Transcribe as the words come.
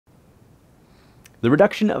The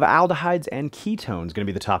reduction of aldehydes and ketones is going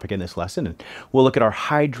to be the topic in this lesson. And we'll look at our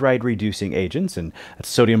hydride reducing agents, and that's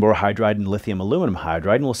sodium borohydride and lithium aluminum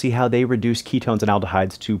hydride, and we'll see how they reduce ketones and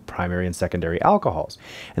aldehydes to primary and secondary alcohols.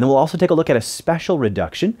 And then we'll also take a look at a special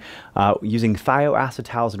reduction using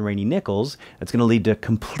thioacetals and Raney nickels. That's going to lead to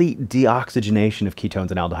complete deoxygenation of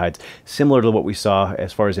ketones and aldehydes, similar to what we saw,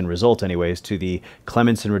 as far as in result anyways, to the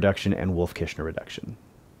Clemmensen reduction and Wolff-Kishner reduction.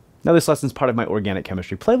 Now, this lesson is part of my organic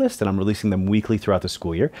chemistry playlist, and I'm releasing them weekly throughout the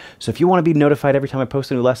school year. So if you want to be notified every time I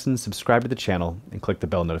post a new lesson, subscribe to the channel and click the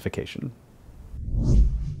bell notification.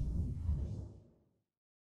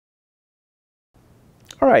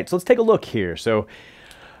 All right, so let's take a look here. So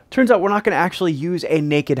turns out we're not going to actually use a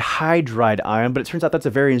naked hydride ion, but it turns out that's a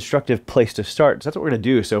very instructive place to start. So that's what we're going to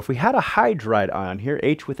do. So if we had a hydride ion here,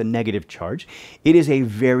 H with a negative charge, it is a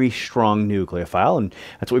very strong nucleophile, and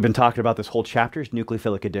that's what we've been talking about this whole chapter, is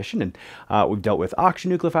nucleophilic addition. And we've dealt with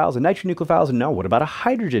oxygen nucleophiles and nitrogen nucleophiles, and now what about a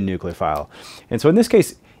hydrogen nucleophile? And so in this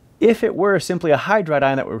case, if it were simply a hydride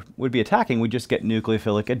ion that would be attacking, we just get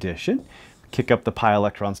nucleophilic addition, kick up the pi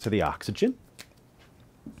electrons to the oxygen.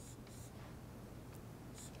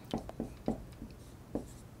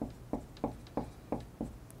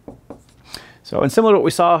 So, and similar to what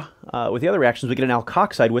we saw with the other reactions, we get an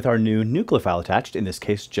alkoxide with our new nucleophile attached, in this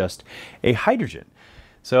case just a hydrogen.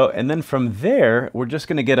 So, and then from there, we're just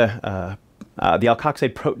going to get the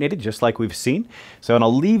alkoxide protonated just like we've seen. So, and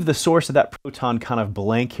I'll leave the source of that proton kind of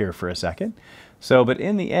blank here for a second. So, but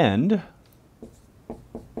in the end,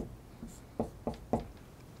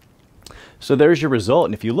 so there's your result.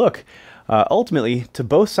 And if you look, ultimately, to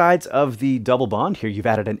both sides of the double bond here, you've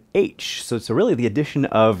added an H. So it's really the addition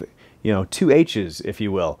of, you know, two H's, if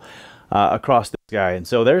you will, across this guy. And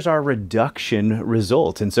so there's our reduction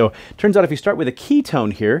result. And so it turns out if you start with a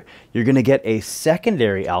ketone here, you're going to get a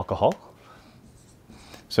secondary alcohol.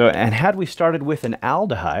 So, and had we started with an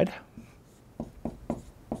aldehyde,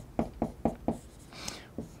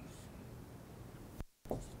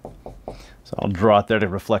 so I'll draw it there to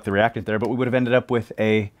reflect the reactant there, but we would have ended up with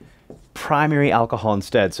a primary alcohol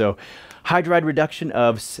instead. So hydride reduction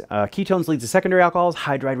of ketones leads to secondary alcohols.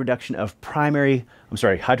 Hydride reduction of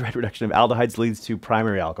hydride reduction of aldehydes leads to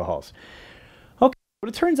primary alcohols. Okay, but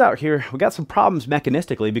it turns out here we got some problems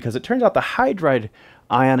mechanistically, because it turns out the hydride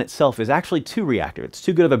ion itself is actually too reactive. It's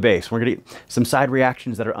too good of a base. We're going to get some side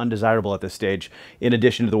reactions that are undesirable at this stage in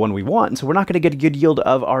addition to the one we want. And so we're not going to get a good yield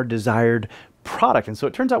of our desired product. And so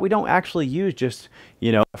it turns out we don't actually use just,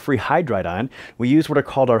 you know, a free hydride ion. We use what are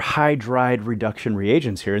called our hydride reduction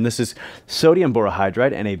reagents here. And this is sodium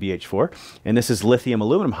borohydride, NaBH4, and this is lithium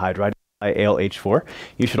aluminum hydride, LiAlH4.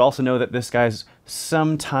 You should also know that this guy's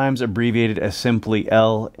sometimes abbreviated as simply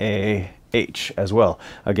LaH as well.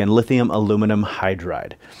 Again, lithium aluminum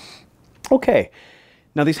hydride. Okay.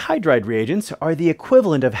 Now, these hydride reagents are the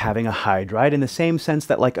equivalent of having a hydride in the same sense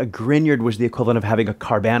that, like, a Grignard was the equivalent of having a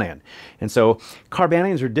carbanion. And so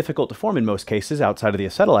carbanions are difficult to form in most cases outside of the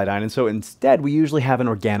acetylide ion. And so instead, we usually have an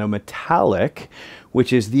organometallic,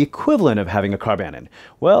 which is the equivalent of having a carbanion.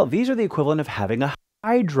 Well, these are the equivalent of having a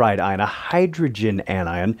hydride ion, a hydrogen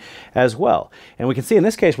anion as well. And we can see in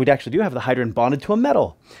this case, we actually do have the hydrogen bonded to a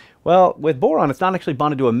metal. Well, with boron, it's not actually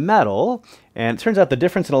bonded to a metal, and it turns out the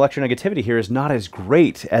difference in electronegativity here is not as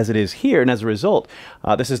great as it is here, and as a result,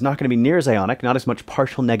 this is not going to be near as ionic, not as much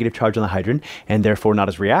partial negative charge on the hydrogen, and therefore not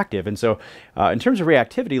as reactive. And so, in terms of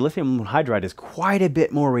reactivity, lithium hydride is quite a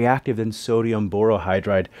bit more reactive than sodium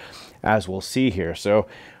borohydride, as we'll see here. So,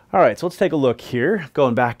 all right, so let's take a look here,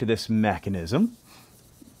 going back to this mechanism.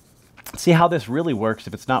 See how this really works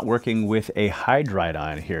if it's not working with a hydride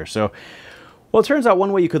ion here. So, well, it turns out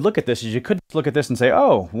one way you could look at this is you could look at this and say,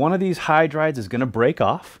 oh, one of these hydrides is going to break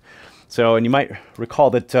off. So, and you might recall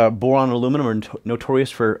that boron and aluminum are notorious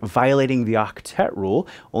for violating the octet rule,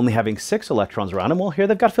 only having 6 electrons around them. Well, here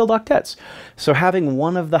they've got filled octets. So having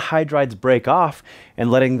one of the hydrides break off and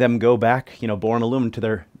letting them go back, you know, boron and aluminum to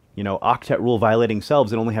their, you know, octet rule violating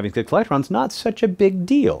selves and only having 6 electrons, not such a big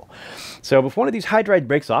deal. So if one of these hydride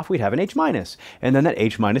breaks off, we'd have an H-, and then that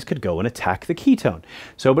H- could go and attack the ketone.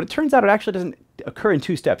 So, but it turns out it actually doesn't occur in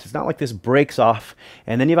 2 steps. It's not like this breaks off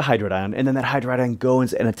and then you have a hydride ion and then that hydride ion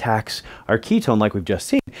goes and attacks our ketone like we've just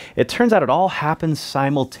seen. It turns out it all happens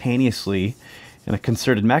simultaneously in a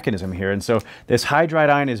concerted mechanism here. And so this hydride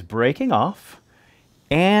ion is breaking off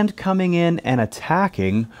and coming in and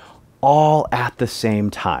attacking all at the same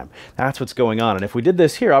time. That's what's going on. And if we did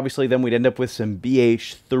this here, obviously then we'd end up with some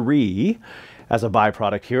BH3 as a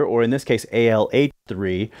byproduct here, or in this case,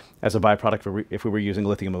 ALH3 as a byproduct if we were using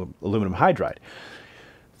lithium aluminum hydride.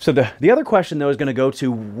 So the other question, though, is going to go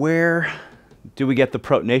to where do we get the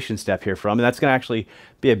protonation step here from? And that's going to actually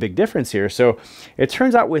be a big difference here. So it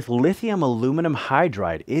turns out with lithium aluminum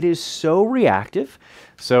hydride, it is so reactive,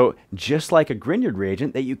 so just like a Grignard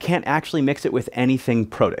reagent, that you can't actually mix it with anything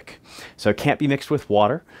protic. So it can't be mixed with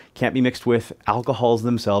water, can't be mixed with alcohols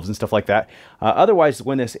themselves and stuff like that. Otherwise,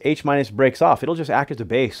 when this H- breaks off, it'll just act as a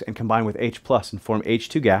base and combine with H+ and form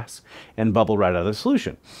H2 gas and bubble right out of the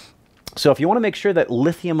solution. So if you want to make sure that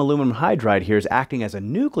lithium aluminum hydride here is acting as a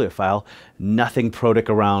nucleophile, nothing protic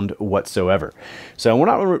around whatsoever. So we're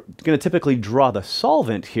not going to typically draw the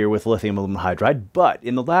solvent here with lithium aluminum hydride, but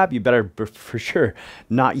in the lab you better for sure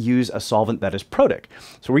not use a solvent that is protic.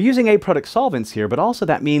 So we're using aprotic solvents here, but also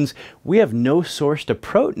that means we have no source to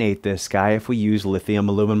protonate this guy if we use lithium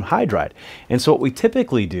aluminum hydride. And so what we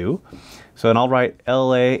typically do, so and I'll write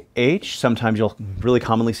LaH, sometimes you'll really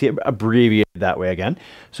commonly see it abbreviated that way again.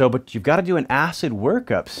 So, but you've got to do an acid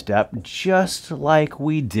workup step just like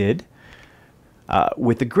we did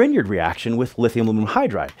with the Grignard reaction with lithium aluminum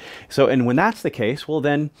hydride. So, and when that's the case, well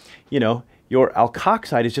then, you know, your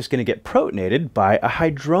alkoxide is just going to get protonated by a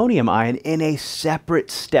hydronium ion in a separate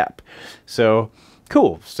step. So,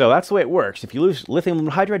 cool. So that's the way it works. If you lose lithium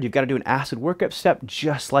aluminum hydride, you've got to do an acid workup step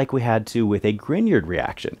just like we had to with a Grignard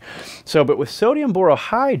reaction. So, but with sodium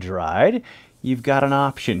borohydride, you've got an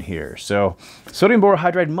option here. So sodium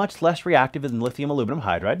borohydride, much less reactive than lithium aluminum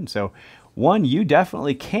hydride. And so one, you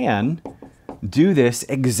definitely can do this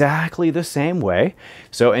exactly the same way.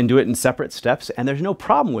 So, and do it in separate steps. And there's no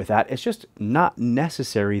problem with that. It's just not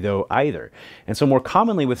necessary though either. And so more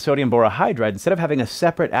commonly with sodium borohydride, instead of having a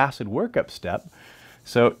separate acid workup step,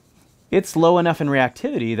 so it's low enough in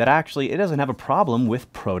reactivity that actually it doesn't have a problem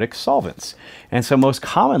with protic solvents. And so most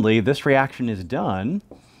commonly this reaction is done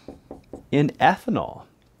in ethanol.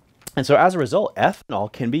 And so as a result,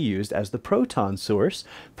 ethanol can be used as the proton source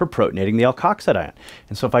for protonating the alkoxide ion.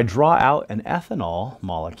 And so if I draw out an ethanol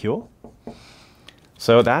molecule,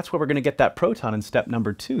 so that's where we're going to get that proton in step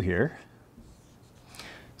number 2 here.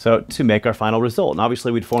 So to make our final result. And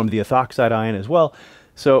obviously we'd form the ethoxide ion as well.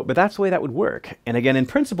 So, but that's the way that would work. And again, in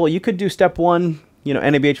principle, you could do step 1, you know,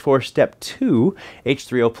 NaBH4, step 2,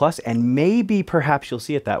 H3O+, and maybe perhaps you'll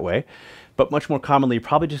see it that way. But much more commonly, you're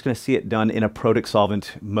probably just going to see it done in a protic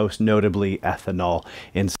solvent, most notably ethanol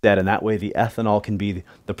instead. And that way the ethanol can be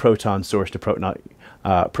the proton source to protonate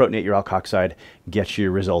your alkoxide, get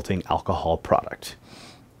your resulting alcohol product.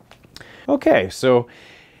 Okay, so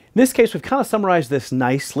in this case, we've kind of summarized this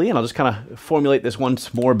nicely, and I'll just kind of formulate this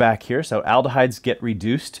once more back here. So aldehydes get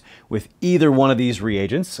reduced with either one of these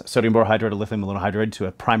reagents, sodium borohydride or lithium aluminum hydride, to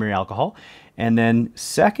a primary alcohol. And then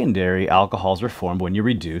secondary alcohols are formed when you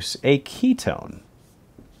reduce a ketone.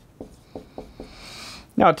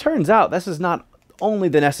 Now, it turns out this is not only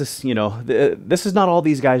the necessary, you know, this is not all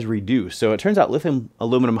these guys reduce. So it turns out lithium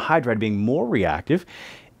aluminum hydride being more reactive,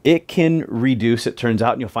 it can reduce, it turns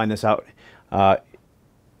out, and you'll find this out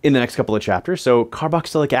in the next couple of chapters. So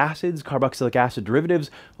carboxylic acids, carboxylic acid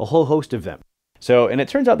derivatives, a whole host of them. So, and it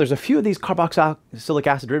turns out there's a few of these carboxylic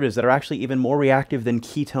acid derivatives that are actually even more reactive than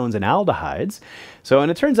ketones and aldehydes. So, and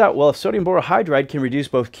it turns out, well, if sodium borohydride can reduce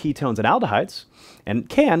both ketones and aldehydes, and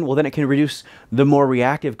can, well, then it can reduce the more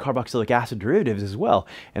reactive carboxylic acid derivatives as well.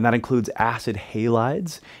 And that includes acid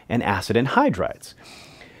halides and acid anhydrides.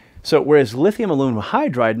 So whereas lithium aluminum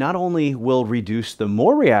hydride not only will reduce the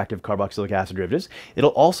more reactive carboxylic acid derivatives,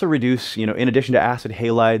 it'll also reduce, you know, in addition to acid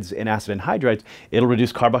halides and acid anhydrides, it'll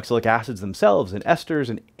reduce carboxylic acids themselves and esters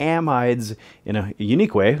and amides in a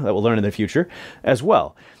unique way that we'll learn in the future as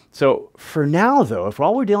well. So for now though, if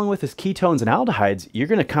all we're dealing with is ketones and aldehydes, you're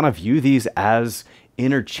going to kind of view these as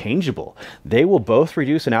interchangeable. They will both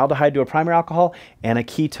reduce an aldehyde to a primary alcohol and a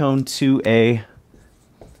ketone to a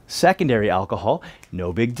secondary alcohol,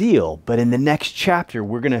 no big deal. But in the next chapter,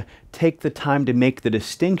 we're going to take the time to make the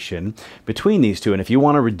distinction between these two. And if you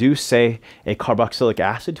want to reduce, say, a carboxylic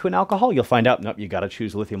acid to an alcohol, you'll find out, nope, you got to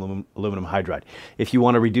choose lithium aluminum hydride. If you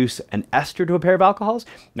want to reduce an ester to a pair of alcohols,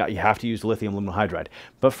 now you have to use lithium aluminum hydride.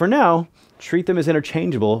 But for now, treat them as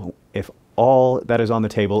interchangeable if all that is on the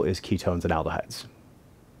table is ketones and aldehydes.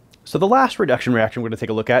 So the last reduction reaction we're going to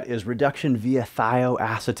take a look at is reduction via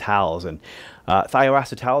thioacetals. And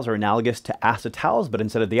thioacetals are analogous to acetals, but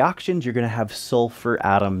instead of the oxygens, you're going to have sulfur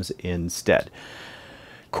atoms instead.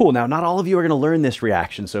 Cool. Now, not all of you are going to learn this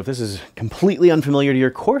reaction. So if this is completely unfamiliar to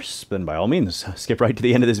your course, then by all means, skip right to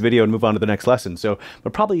the end of this video and move on to the next lesson. So,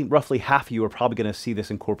 but probably roughly half of you are probably going to see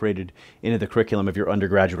this incorporated into the curriculum of your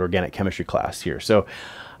undergraduate organic chemistry class here. So,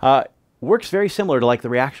 works very similar to like the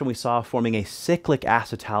reaction we saw forming a cyclic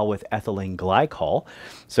acetal with ethylene glycol.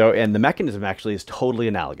 So, and the mechanism actually is totally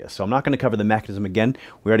analogous. So I'm not going to cover the mechanism again.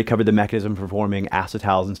 We already covered the mechanism for forming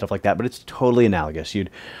acetals and stuff like that, but it's totally analogous.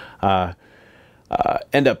 You'd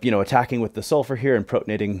end up, attacking with the sulfur here and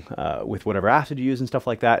protonating with whatever acid you use and stuff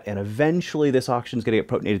like that. And eventually this oxygen is going to get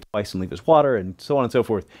protonated twice and leave as water and so on and so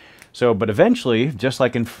forth. So, but eventually, just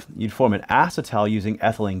like you'd form an acetal using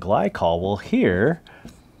ethylene glycol, well here,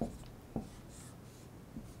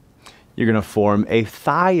 you're going to form a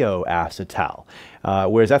thioacetal.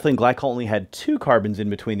 Whereas ethylene glycol only had 2 carbons in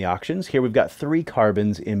between the oxygens, here we've got 3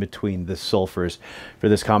 carbons in between the sulfurs for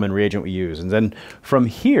this common reagent we use. And then from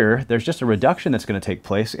here, there's just a reduction that's going to take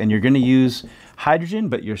place, and you're going to use hydrogen,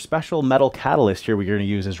 but your special metal catalyst here we're going to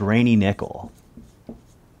use is Raney nickel.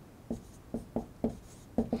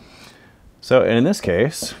 So, and in this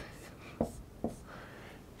case,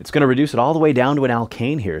 it's going to reduce it all the way down to an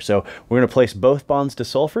alkane here. So we're going to place both bonds to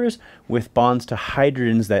sulfurs with bonds to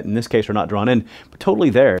hydrogens that in this case are not drawn in, but totally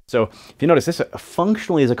there. So if you notice, this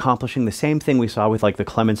functionally is accomplishing the same thing we saw with like the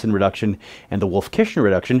Clemmensen reduction and the Wolff-Kishner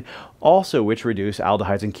reduction, also which reduce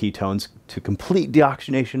aldehydes and ketones to complete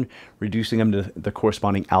deoxygenation, reducing them to the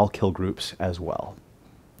corresponding alkyl groups as well.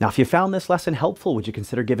 Now, if you found this lesson helpful, would you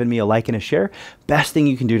consider giving me a like and a share? Best thing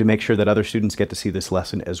you can do to make sure that other students get to see this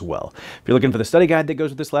lesson as well. If you're looking for the study guide that goes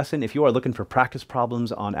with this lesson, if you are looking for practice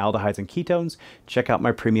problems on aldehydes and ketones, check out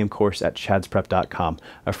my premium course at chadsprep.com.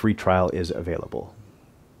 A free trial is available.